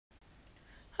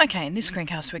Okay, in this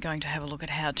screencast we're going to have a look at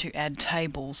how to add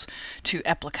tables to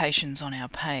applications on our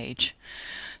page.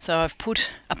 So I've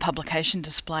put a publication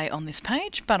display on this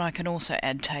page, but I can also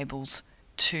add tables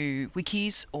to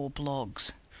wikis or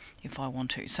blogs if I want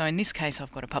to. So in this case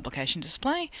I've got a publication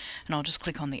display, and I'll just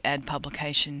click on the Add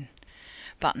Publication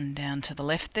button down to the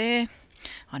left there.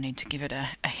 I need to give it a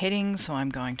heading, so I'm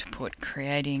going to put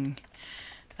Creating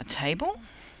a Table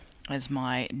as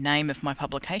my name of my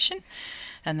publication,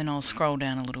 and then I'll scroll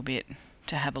down a little bit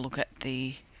to have a look at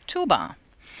the toolbar.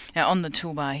 Now on the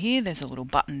toolbar here there's a little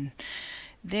button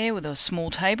there with a small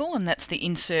table, and that's the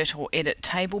Insert or Edit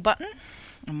Table button,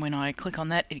 and when I click on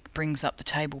that it brings up the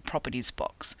Table Properties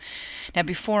box. Now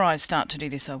before I start to do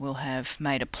this I will have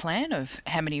made a plan of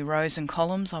how many rows and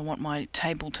columns I want my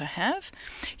table to have.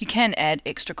 You can add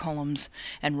extra columns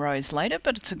and rows later,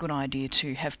 but it's a good idea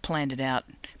to have planned it out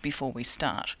before we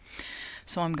start.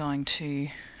 So I'm going to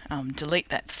delete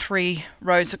that 3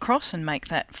 rows across and make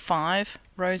that 5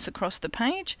 rows across the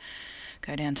page.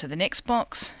 Go down to the next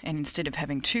box, and instead of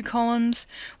having 2 columns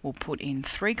we'll put in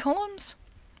 3 columns.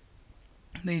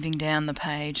 Moving down the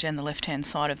page and the left hand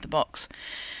side of the box,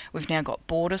 we've now got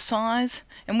border size,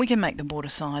 and we can make the border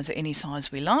size any size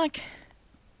we like,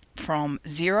 from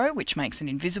 0, which makes an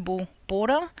invisible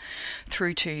border,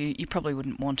 through to you probably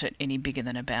wouldn't want it any bigger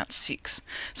than about 6.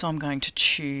 So I'm going to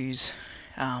choose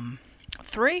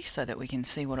 3 so that we can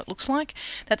see what it looks like.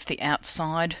 That's the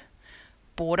outside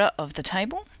border of the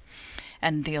table,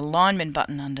 and the alignment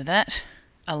button under that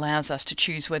allows us to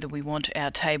choose whether we want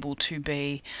our table to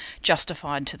be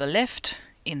justified to the left,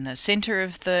 in the center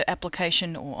of the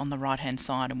application, or on the right hand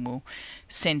side, and we'll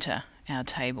center our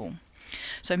table.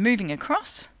 So moving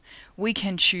across, we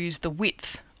can choose the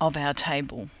width of our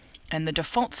table, and the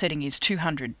default setting is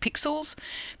 200 pixels.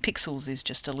 Pixels is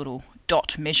just a little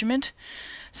dot measurement.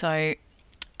 So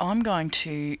I'm going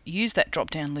to use that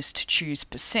drop down list to choose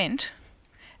 %,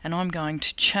 and I'm going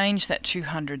to change that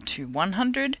 200 to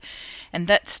 100, and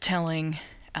that's telling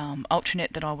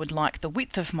Ultranet that I would like the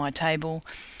width of my table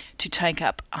to take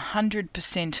up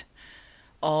 100%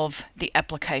 of the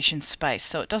application space.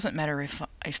 So it doesn't matter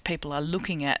if people are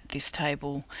looking at this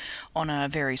table on a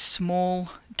very small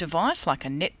device like a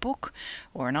netbook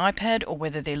or an iPad, or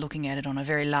whether they're looking at it on a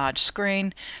very large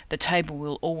screen, the table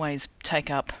will always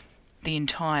take up the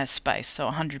entire space,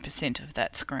 so 100% of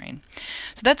that screen.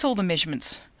 So that's all the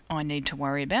measurements I need to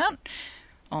worry about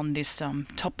on this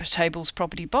top tables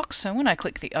property box. So when I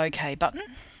click the OK button,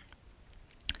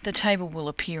 the table will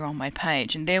appear on my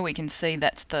page, and there we can see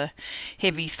that's the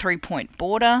heavy 3-point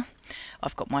border.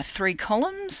 I've got my 3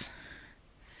 columns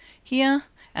here,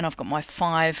 and I've got my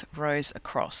 5 rows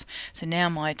across. So now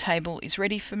my table is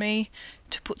ready for me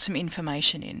to put some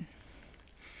information in.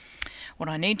 What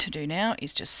I need to do now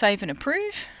is just save and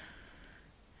approve,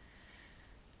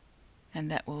 and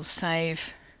that will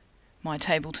save my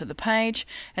table to the page,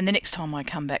 and the next time I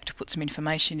come back to put some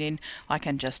information in, I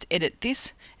can just edit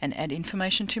this and add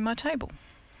information to my table.